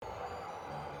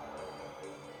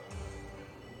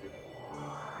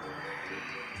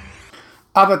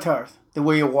Avatar, The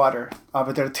Way of Water.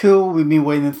 Avatar 2, we've been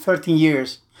waiting 13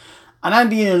 years. And I'm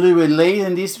being a little bit late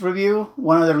in this review.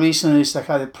 One of the reasons is I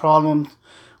had a problem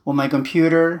with my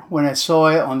computer when I saw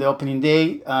it on the opening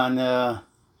day. And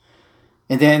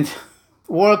then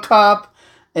World Cup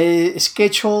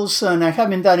schedules, and I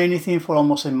haven't done anything for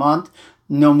almost a month.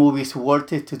 No movies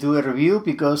worth it to do a review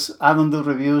because I don't do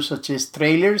reviews such as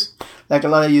trailers like a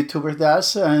lot of YouTubers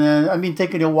does. And I've been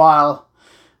taking a while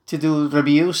to do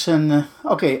reviews, and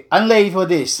okay, I'm late for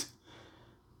this,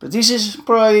 but this is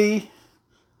probably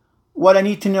what I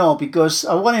need to know because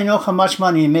I want to know how much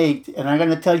money I made, and I'm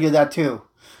gonna tell you that too.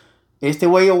 Is The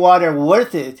Way of Water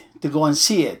worth it to go and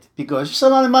see it? Because it's a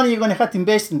lot of money you're gonna have to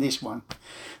invest in this one.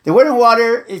 The Way of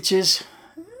Water, it's just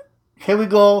here we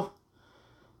go.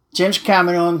 James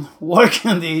Cameron working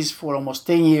on this for almost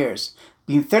 10 years.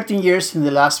 Been 13 years in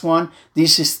the last one.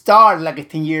 This started like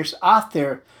 10 years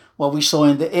after what we saw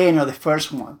in the end of the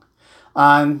first one.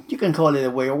 You can call it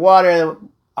The Way of Water.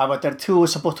 Avatar 2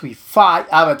 is supposed to be 5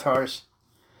 avatars.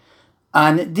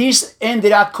 And this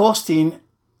ended up costing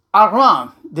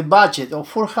around the budget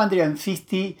of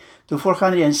 $450 to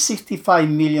 $465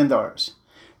 million.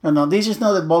 No, this is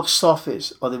not the box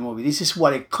office of the movie. This is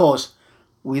what it cost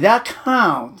without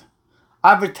count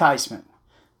advertisement.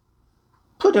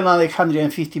 Put another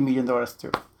 $150 million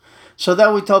too. So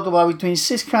that we talk about between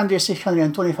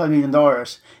 $625 million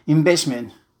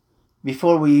investment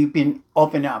before we even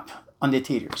open up on the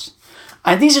theaters.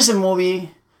 And this is a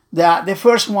movie that the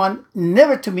first one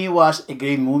never to me was a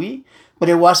great movie, but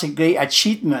it was a great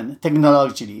achievement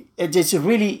technologically. It's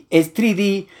really, a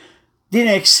 3D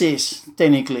didn't exist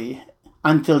technically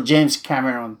until James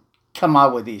Cameron came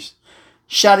out with this.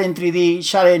 Shot in 3D,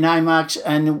 shot in IMAX,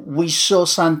 and we saw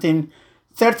something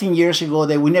 13 years ago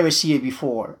that we never see it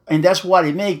before. And that's why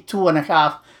it made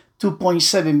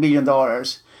 $2.7 billion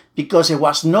because there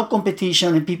was no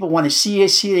competition and people want to see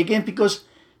it again because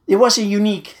it was a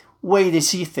unique way to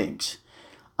see things.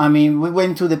 I mean, we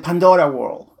went to the Pandora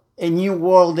world, a new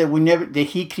world that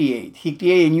he created. He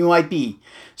created a new IP.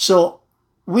 So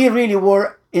we really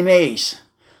were amazed.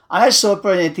 And I saw it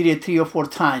in the theater 3 or 4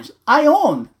 times. I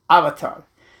own Avatar.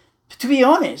 But to be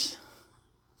honest,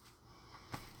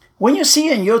 when you see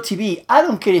it on your TV, I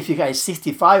don't care if you got a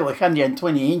 65 or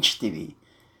 120 inch TV.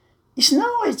 It's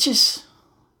just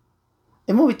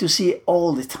a movie to see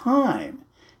all the time.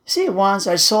 See it once,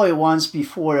 I saw it once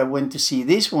before I went to see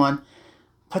this one.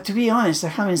 But to be honest, I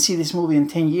haven't seen this movie in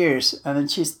 10 years and I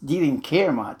just didn't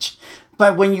care much.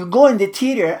 But when you go in the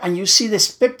theater and you see the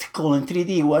spectacle in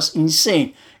 3D, it was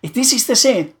insane. If this is the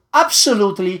same,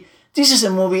 absolutely, this is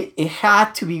a movie, it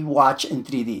had to be watched in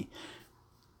 3D.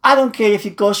 I don't care if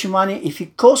it costs you money. If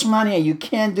it costs money and you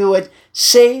can't do it,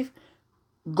 save,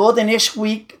 go the next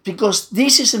week because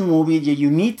this is a movie that you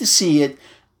need to see it.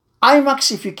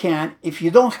 IMAX if you can. If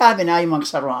you don't have an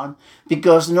IMAX around,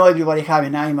 because not everybody have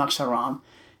an IMAX around,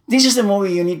 this is the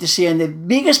movie you need to see on the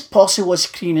biggest possible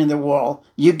screen in the world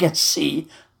you can see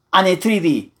on a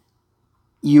 3D.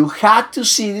 You had to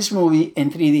see this movie in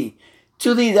 3D.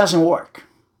 2D doesn't work.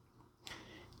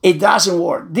 It doesn't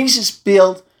work. This is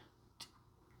built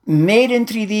made in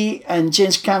 3D, and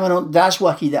James Cameron, that's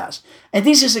what he does. And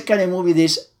this is the kind of movie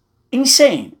that's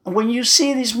insane. And when you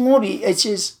see this movie, it's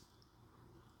just,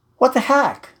 what the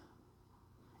heck?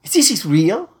 Is this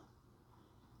real?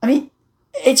 I mean,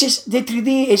 it's just, the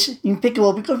 3D is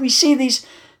impeccable because we see this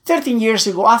 13 years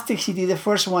ago after he did the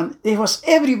first one, there was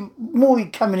every movie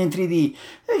coming in 3D.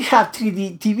 We have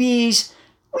 3D TVs.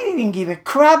 We didn't give a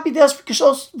crap with us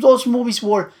because those movies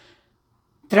were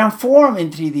transformed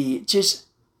in 3D. Just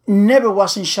never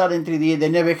wasn't shot in 3D. They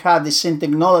never had the same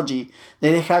technology that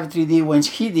they have 3D when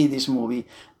he did this movie.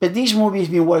 But this movie has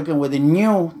been working with a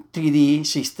new 3D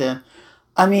system.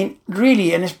 I mean,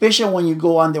 really, and especially when you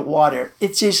go underwater,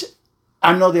 it's just,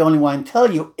 I'm not the only one to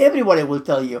tell you. Everybody will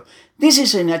tell you. This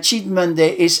is an achievement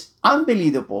that is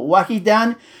unbelievable. What he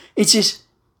done, it's just,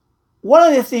 one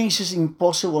of the things is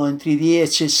impossible in 3D.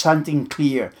 It's just something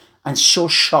clear and so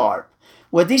sharp.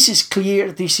 Well, this is clear,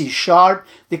 this is sharp,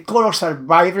 the colors are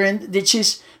vibrant. It's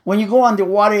just, when you go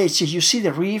underwater, it's just, you see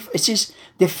the reef, it's just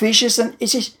the fishes, and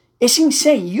it's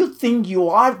insane. You think you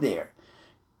are there.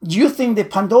 You think the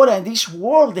Pandora and this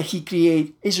world that he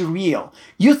created is real.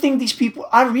 You think these people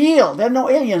are real. They're no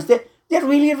aliens. They're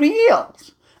really real.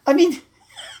 I mean,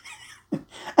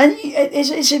 and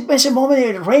it's a moment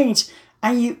it rains,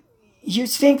 and you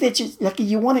think that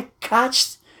you want to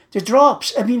catch the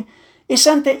drops. I mean, it's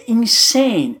something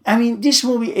insane. I mean, this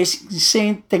movie is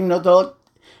insane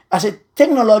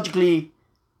technologically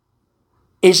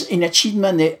is an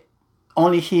achievement that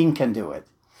only him can do it.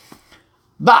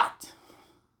 But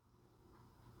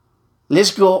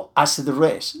Let's go as the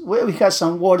rest. Well, we have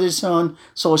some Waterson,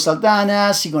 Zoe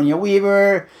Saldana, Sigourney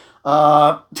Weaver.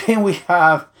 Then we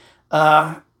have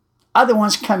other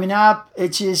ones coming up.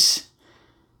 It's just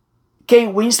Kate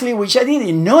Winslet, which I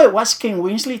didn't know it was Kate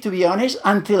Winslet, to be honest,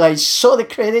 until I saw the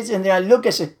credits, and then I look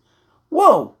and said,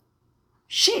 whoa,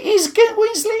 she is Kate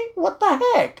Winslet? What the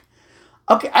heck?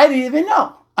 Okay, I didn't even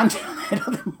know. Until the end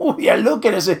of the movie, I look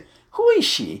at it and say, who is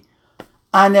she?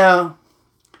 And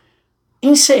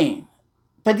insane.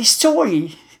 But the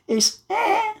story is,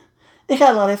 they had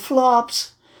a lot of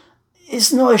flops.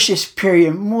 It's not a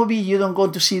Shakespearean movie. You don't go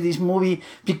to see this movie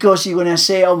because you're going to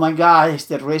say, oh my God, it's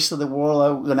the rest of the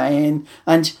world going to end.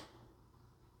 And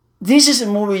this is a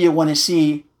movie you want to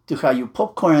see to have your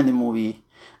popcorn in the movie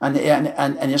and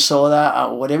your soda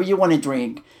or whatever you want to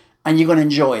drink, and you're going to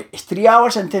enjoy it. It's 3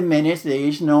 hours and 10 minutes. There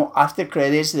is no after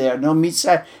credits. There are no mid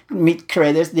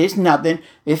credits. There's nothing.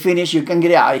 It's finished. You can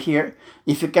get out of here.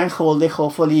 If you can hold it,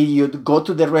 hopefully you go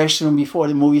to the restroom before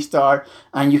the movie starts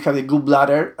and you have a good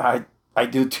bladder. I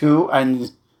do too,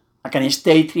 and I can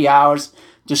stay 3 hours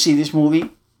to see this movie.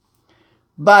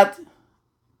 But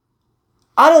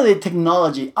out of the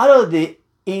technology, out of the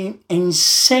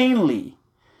insanely,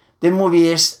 the movie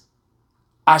is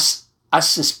as a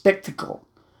spectacle.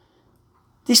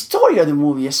 The story of the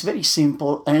movie is very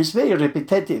simple and it's very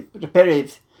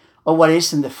repetitive of what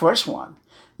is in the first one.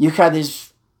 You have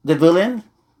the villain,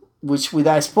 which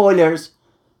without spoilers,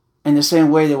 in the same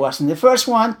way there was in the first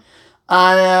one.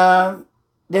 And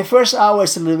the first hour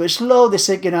is a little bit slow. The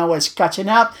second hour is catching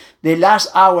up. The last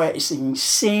hour is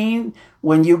insane.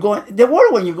 When you're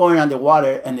going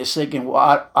underwater, and the second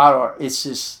hour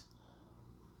it's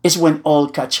when all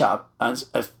catch up. And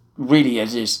really,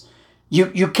 it is.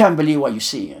 You can't believe what you're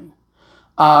seeing.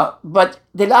 But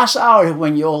the last hour is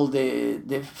when you all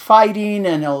the fighting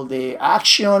and all the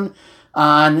action,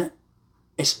 and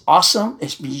it's awesome.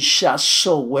 It's been shot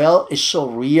so well. It's so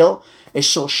real. It's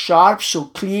so sharp, so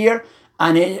clear.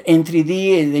 And in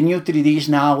 3D, the new 3Ds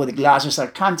now with the glasses are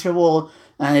comfortable.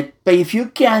 But if you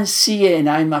can't see it in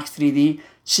IMAX 3D,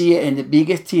 see it in the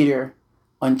biggest theater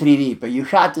on 3D. But you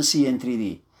have to see it in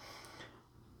 3D.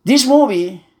 This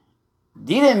movie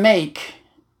didn't make,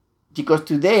 because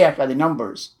today I had the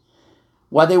numbers,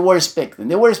 what they were expecting.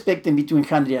 They were expecting between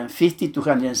 150 to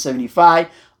 175.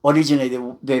 Originally,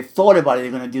 they thought about it,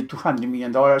 they're going to do $200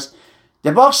 million.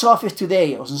 The box office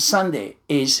today, on Sunday,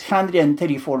 is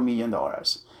 $134 million.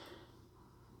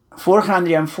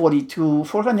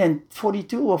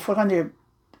 442 or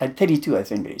 432, I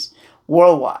think it is,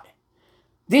 worldwide.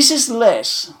 This is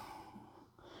less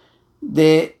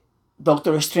the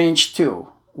Doctor Strange 2.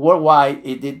 Worldwide,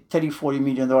 it did $30-40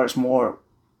 million more,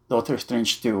 Doctor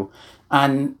Strange 2.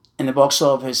 And in the box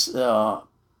office in the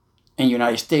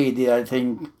United States, did, I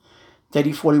think,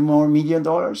 $30-40 more million.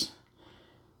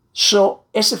 So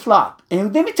it's a flop.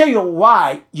 And let me tell you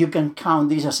why you can count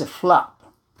this as a flop.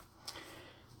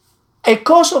 A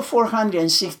cost of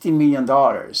 $460 million,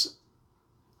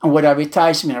 and with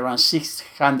advertisement around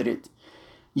 600,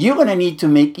 you're going to need to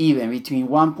make even between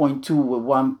 1.2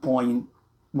 and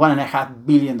 $1.5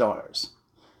 billion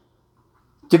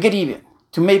to get even,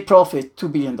 to make profit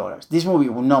 $2 billion. This movie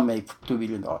will not make $2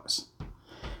 billion.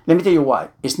 Let me tell you why.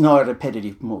 It's not a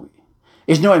repetitive movie.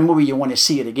 It's not a movie you want to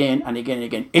see it again and again and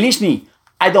again. At least me,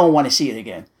 I don't want to see it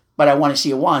again. But I want to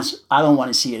see it once. I don't want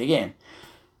to see it again.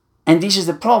 And this is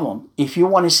the problem. If you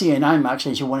want to see an IMAX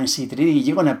and you want to see 3D,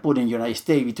 you're going to put in the United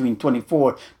States between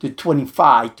 $24 to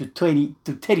 $25 to $20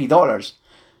 to $30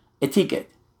 a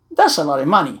ticket. That's a lot of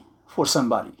money for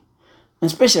somebody, and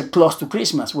especially close to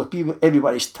Christmas where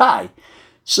everybody's tired.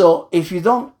 So if you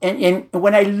don't, and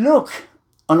when I look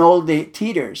on all the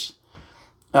theaters,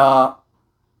 how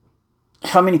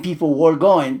many people were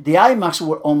going, the IMAX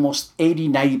were almost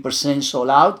 80-90% sold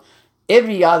out.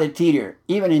 Every other theater,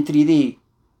 even in 3D,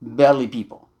 barely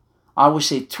people. I would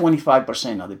say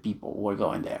 25% of the people were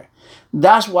going there.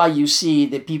 That's why you see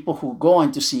the people who go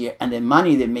in to see it and the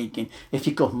money they're making is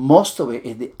because most of it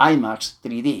is the IMAX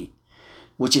 3D,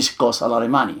 which is cost a lot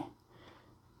of money.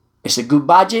 It's a good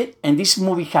budget, and this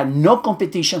movie had no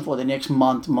competition for the next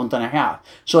month and a half.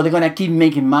 So they're going to keep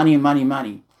making money.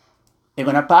 They're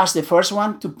going to pass the first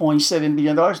one, $2.7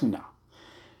 billion? No.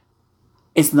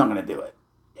 It's not going to do it.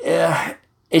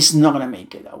 It's not going to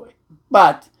make it that way.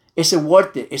 But it's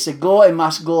worth it. It's a go, a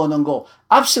must go, don't go.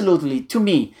 Absolutely, to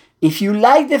me, if you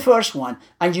like the first one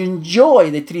and you enjoy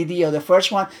the 3D of the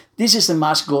first one, this is a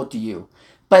must go to you.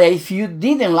 But if you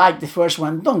didn't like the first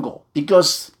one, don't go,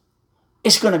 because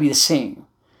it's going to be the same.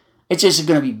 It's just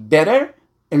going to be better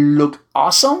and look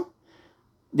awesome.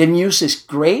 The music is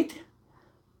great.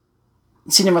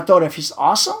 Cinematography is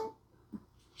awesome.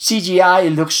 CGI,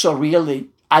 it looks so real that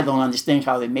I don't understand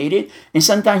how they made it. And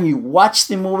sometimes you watch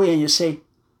the movie and you say,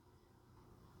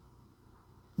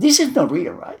 this is not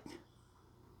real, right?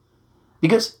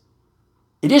 Because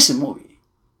it is a movie.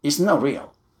 It's not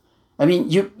real. I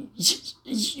mean, you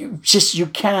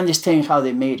can't understand how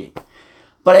they made it.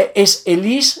 But it's at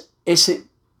least,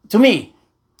 to me,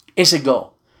 it's a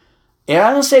go. And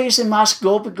I don't say it's a must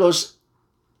go because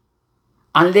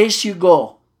unless you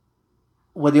go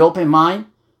with the open mind,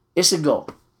 it's a go.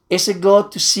 It's a go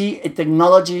to see a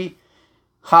technology,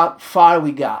 how far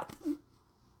we got.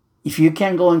 If you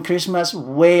can go on Christmas,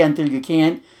 wait until you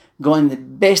can. Go in the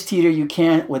best theater you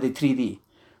can with the 3D.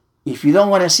 If you don't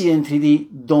want to see it in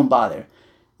 3D, don't bother.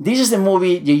 This is the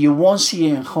movie that you won't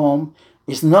see at home.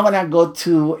 It's not going to go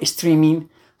to streaming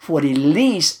for at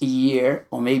least a year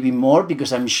or maybe more,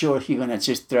 because I'm sure he's going to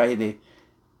just try to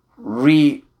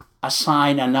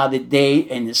reassign another day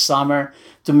in the summer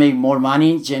to make more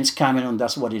money. James Cameron,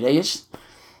 that's what it is.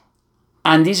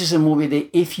 And this is a movie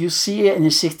that if you see it in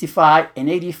a 65, an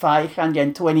 85,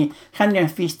 120,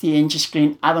 150 inch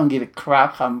screen, I don't give a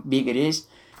crap how big it is.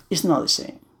 It's not the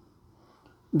same.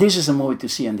 This is a movie to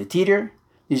see in the theater.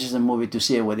 This is a movie to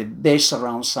see with the best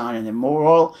surround sound in the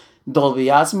world, Dolby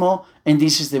Atmos, and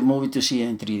this is the movie to see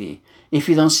in 3D. If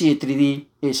you don't see it 3D,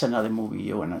 it's another movie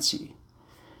you want to see.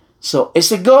 So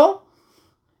it's a go.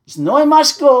 It's not a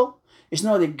must go. It's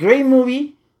not a great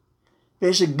movie, but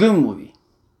it's a good movie.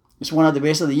 It's one of the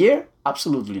best of the year?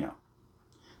 Absolutely no.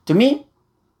 To me,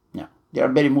 no. There are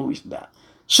better movies than that.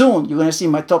 Soon, you're going to see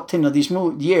my top 10 of this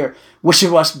year, which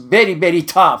was very, very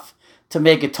tough to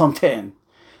make a top 10.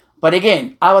 But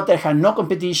again, Avatar had no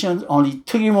competition, only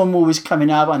 3 more movies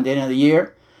coming up at the end of the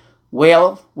year.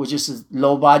 Whale, which is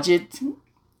low budget.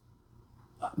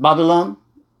 Babylon,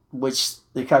 which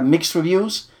they have mixed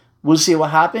reviews. We'll see what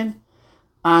happens.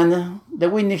 And the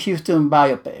Whitney Houston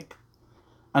biopic.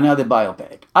 Another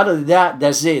biopic. Other than that,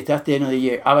 that's it. That's the end of the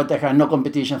year. Avatar had no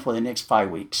competition for the next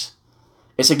 5 weeks.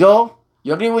 It's a go.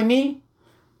 You agree with me?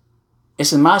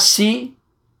 It's a must-see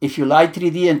if you like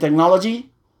 3D and technology.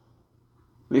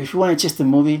 But if you want just a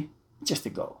movie, just a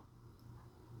go.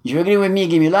 If you agree with me,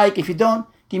 give me a like. If you don't,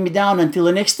 give me down. Until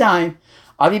the next time,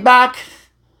 I'll be back.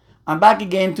 I'm back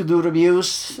again to do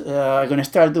reviews. I'm going to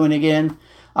start doing again.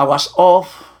 I was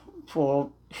off for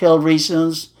health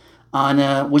reasons,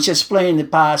 and which I explained in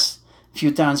the past a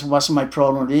few times what my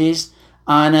problem is.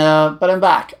 And but I'm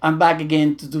back. I'm back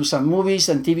again to do some movies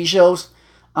and TV shows.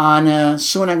 And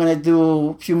soon I'm going to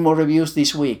do a few more reviews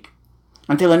this week.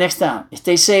 Until the next time,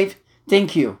 stay safe.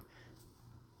 Thank you.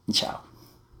 Ciao.